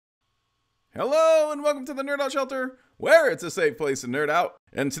Hello and welcome to the Nerdout Shelter, where it's a safe place to nerd out.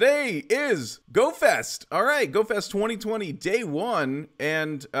 And today is GoFest. All right, GoFest 2020 day one.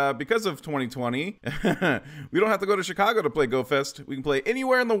 And because of 2020, we don't have to go to Chicago to play GoFest. We can play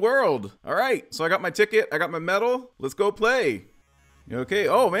anywhere in the world. All right, so I got my ticket, I got my medal. Let's go play. Okay.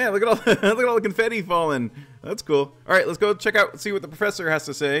 Oh man, look at all look at all the confetti falling. That's cool. All right, let's go check out, see what the professor has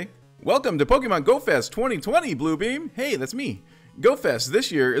to say. Welcome to Pokemon GoFest 2020, Bluebeam. Hey, that's me. GoFest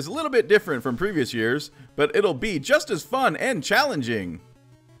this year is a little bit different from previous years, but it'll be just as fun and challenging.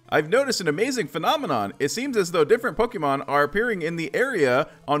 I've noticed an amazing phenomenon. It seems as though different Pokemon are appearing in the area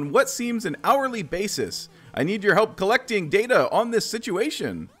on what seems an hourly basis. I need your help collecting data on this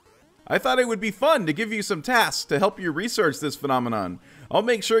situation. I thought it would be fun to give you some tasks to help you research this phenomenon. I'll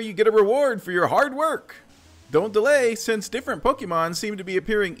make sure you get a reward for your hard work. Don't delay, since different Pokemon seem to be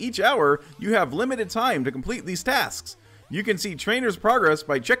appearing each hour, you have limited time to complete these tasks. You can see trainers' progress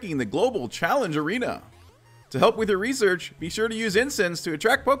by checking the Global Challenge Arena. To help with your research, be sure to use incense to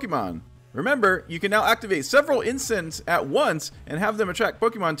attract Pokemon. Remember, you can now activate several incense at once and have them attract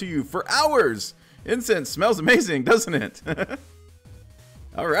Pokemon to you for hours. Incense smells amazing, doesn't it?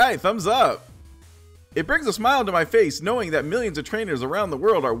 Alright, thumbs up. It brings a smile to my face knowing that millions of trainers around the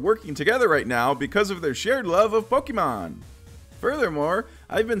world are working together right now because of their shared love of Pokemon. Furthermore,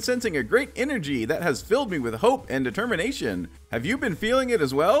 I've been sensing a great energy that has filled me with hope and determination. Have you been feeling it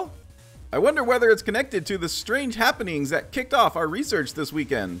as well? I wonder whether it's connected to the strange happenings that kicked off our research this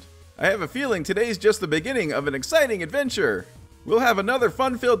weekend. I have a feeling today's just the beginning of an exciting adventure. We'll have another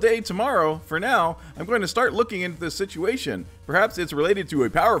fun-filled day tomorrow. For now, I'm going to start looking into this situation. Perhaps it's related to a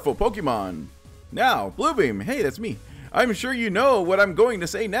powerful Pokemon. Now, Bluebeam, hey, that's me. I'm sure you know what I'm going to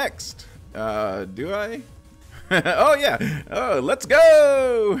say next. Do I? Oh yeah, oh, let's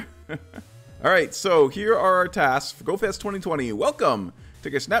go! Alright, so here are our tasks for GoFest 2020. Welcome!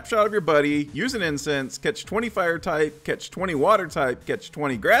 Take a snapshot of your buddy, use an incense, catch 20 fire type, catch 20 water type, catch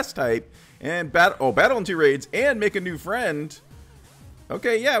 20 grass type, and battle in 2 raids, and make a new friend.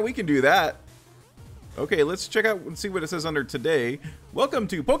 Okay, yeah, we can do that. Okay, let's check out and see what it says under today. Welcome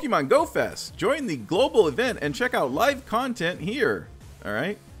to Pokemon GoFest. Join the global event and check out live content here.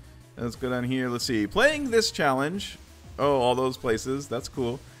 Alright. Let's go down here. Let's see. Playing this challenge. Oh, all those places. That's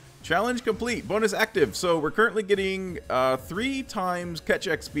cool. Challenge complete. Bonus active. So we're currently getting 3 times catch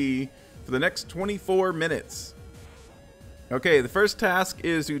XP for the next 24 minutes. Okay, the first task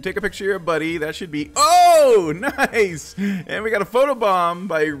is to take a picture of your buddy. That should be... Oh, nice! And we got a photobomb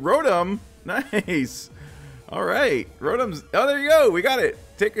by Rotom. Nice. All right. Rotom's... Oh, there you go. We got it.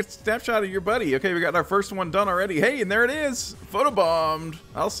 Take a snapshot of your buddy. Okay, we got our first one done already. Hey, and there it is. Photobombed.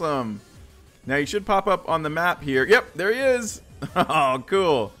 Awesome. Now you should pop up on the map here. Yep, there he is. Oh,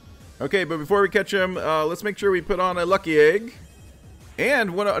 cool. Okay, but before we catch him, let's make sure we put on a lucky egg. And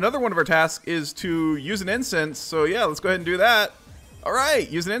another one of our tasks is to use an incense. So yeah, let's go ahead and do that. All right,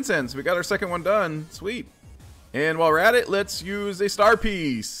 use an incense. We got our second one done. Sweet. And while we're at it, let's use a star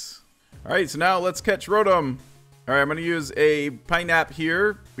piece. All right, so now let's catch Rotom. All right, I'm going to use a Pineapple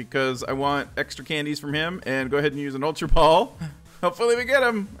here because I want extra candies from him, and go ahead and use an Ultra Ball. Hopefully we get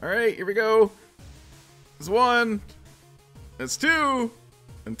him. All right, here we go. That's 1. That's 2.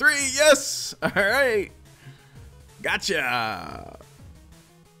 And 3. Yes. All right. Gotcha.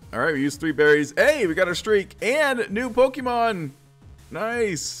 All right, we used 3 berries. Hey, we got our streak and new Pokemon.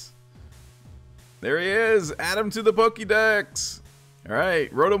 Nice. There he is. Add him to the Pokédex. All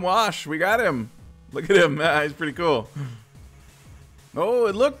right, Rotom Wash. We got him. Look at him. He's pretty cool. Oh,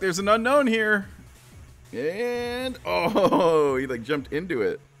 and look, there's an unknown here. And, oh, he like jumped into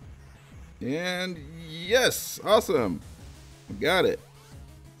it. And, yes, awesome. We got it.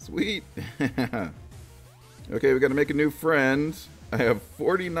 Sweet. Okay, we got to make a new friend. I have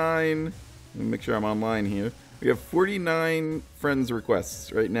 49. Let me make sure I'm online here. We have 49 friends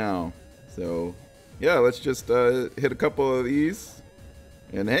requests right now. So, yeah, let's just hit a couple of these.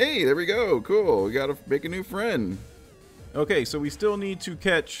 And hey, there we go. Cool. We got to make a new friend. Okay, so we still need to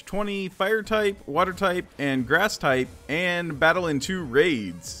catch 20 fire type, water type, and grass type, and battle in 2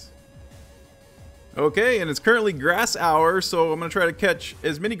 raids. Okay, and it's currently grass hour, so I'm going to try to catch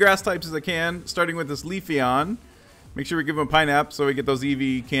as many grass types as I can, starting with this Leafeon. Make sure we give him a Pineapple so we get those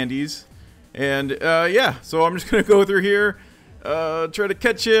EV candies. And yeah, so I'm just going to go through here, try to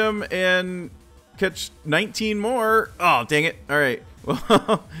catch him, and catch 19 more. Oh, dang it. All right. Well,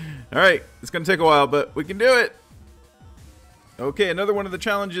 all right. It's going to take a while, but we can do it. Okay, another one of the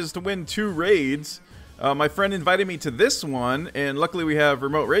challenges to win 2 raids. My friend invited me to this one, and luckily we have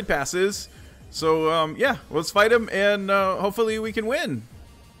remote raid passes. So, yeah, let's fight him, and hopefully we can win.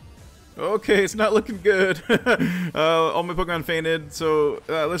 Okay, it's not looking good. All my Pokemon fainted, so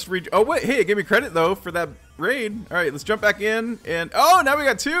let's read. Oh wait, hey, it gave me credit though for that raid. All right, let's jump back in, and oh, now we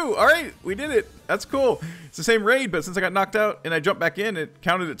got 2. All right, we did it. That's cool. It's the same raid, but since I got knocked out and I jumped back in, it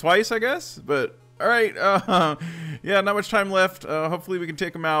counted it twice, I guess. But all right, yeah, not much time left. Hopefully we can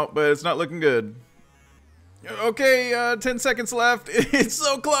take them out, but it's not looking good. Okay, 10 seconds left. It's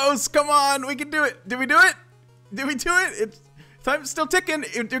so close. Come on, we can do it. Did we do it? Did we do it? It's time's still ticking.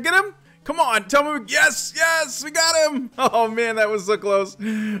 Did you get him? Come on, tell me. Yes, yes, we got him. Oh man, that was so close.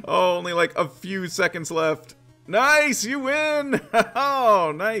 Oh, only like a few seconds left. Nice, you win.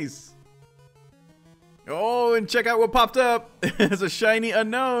 Oh, nice. Oh, and check out what popped up. It's a shiny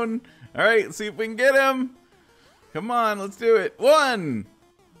unknown. All right, let's see if we can get him. Come on, let's do it. 1,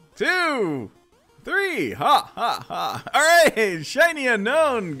 2, 3. Ha, ha, ha. All right, shiny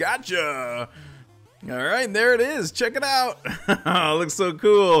unknown. Gotcha. All right, there it is. Check it out. Looks so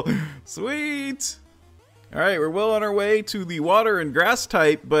cool. Sweet. All right, we're well on our way to the water and grass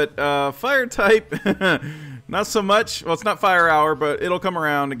type, but fire type, not so much. Well, it's not fire hour, but it'll come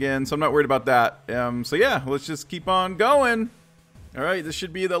around again, so I'm not worried about that. So yeah, let's just keep on going. All right, this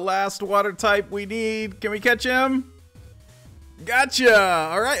should be the last water type we need. Can we catch him? Gotcha.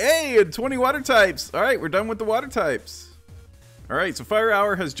 All right, hey, 20 water types. All right, we're done with the water types. All right, so Fire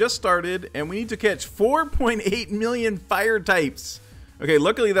Hour has just started, and we need to catch 4.8 million fire types. Okay,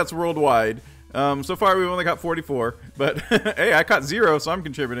 luckily that's worldwide. So far we've only got 44, but hey, I caught 0, so I'm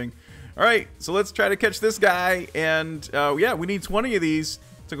contributing. All right, so let's try to catch this guy, and yeah, we need 20 of these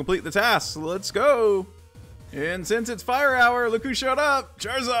to complete the task, so let's go. And since it's Fire Hour, look who showed up,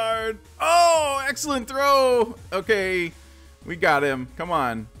 Charizard. Oh, excellent throw. Okay, we got him, come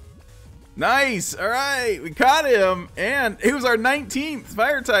on. Nice, all right, we caught him, and he was our 19th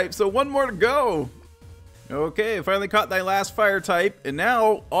fire type, so 1 more to go. Okay, I finally caught that last fire type, and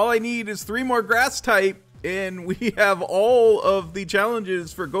now all I need is 3 more grass type, and we have all of the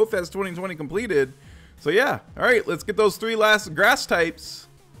challenges for GoFest 2020 completed. So yeah, all right, let's get those 3 last grass types.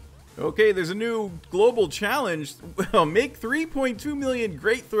 Okay, there's a new global challenge. Well, make 3.2 million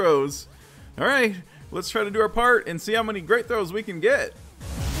great throws. All right, let's try to do our part and see how many great throws we can get.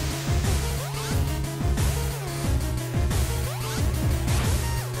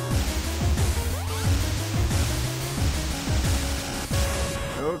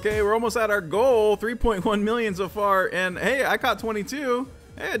 Okay, we're almost at our goal, 3.1 million so far, and hey, I caught 22.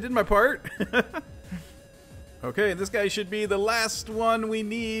 Hey, I did my part. Okay, this guy should be the last one we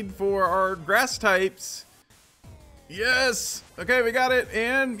need for our grass types. Yes! Okay, we got it,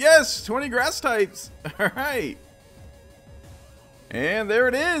 and yes, 20 grass types. All right. And there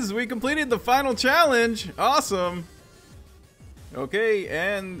it is, we completed the final challenge. Awesome. Okay,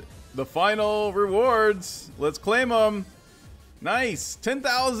 and the final rewards. Let's claim them. Nice,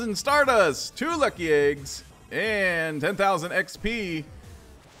 10,000 Stardust, 2 Lucky Eggs, and 10,000 XP.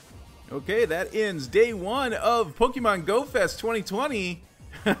 Okay, that ends day 1 of Pokemon Go Fest 2020.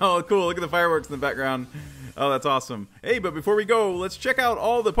 Oh, cool, look at the fireworks in the background. Oh, that's awesome. Hey, but before we go, let's check out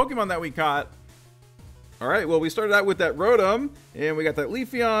all the Pokemon that we caught. All right, well, we started out with that Rotom, and we got that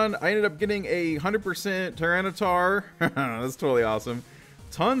Leafeon. I ended up getting a 100% Tyranitar. That's totally awesome.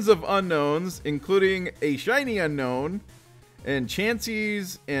 Tons of unknowns, including a shiny unknown. And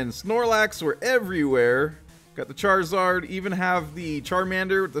Chanseys and Snorlax were everywhere. Got the Charizard, even have the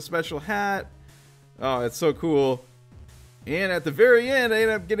Charmander with the special hat. Oh, it's so cool. And at the very end, I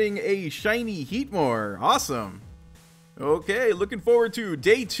ended up getting a shiny Heatmore. Awesome. Okay, looking forward to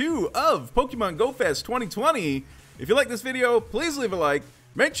day 2 of Pokemon Go Fest 2020. If you like this video, please leave a like.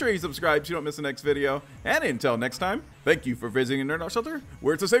 Make sure you subscribe so you don't miss the next video. And until next time, thank you for visiting Nerdout Shelter,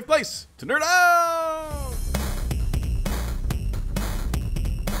 where it's a safe place to nerd out!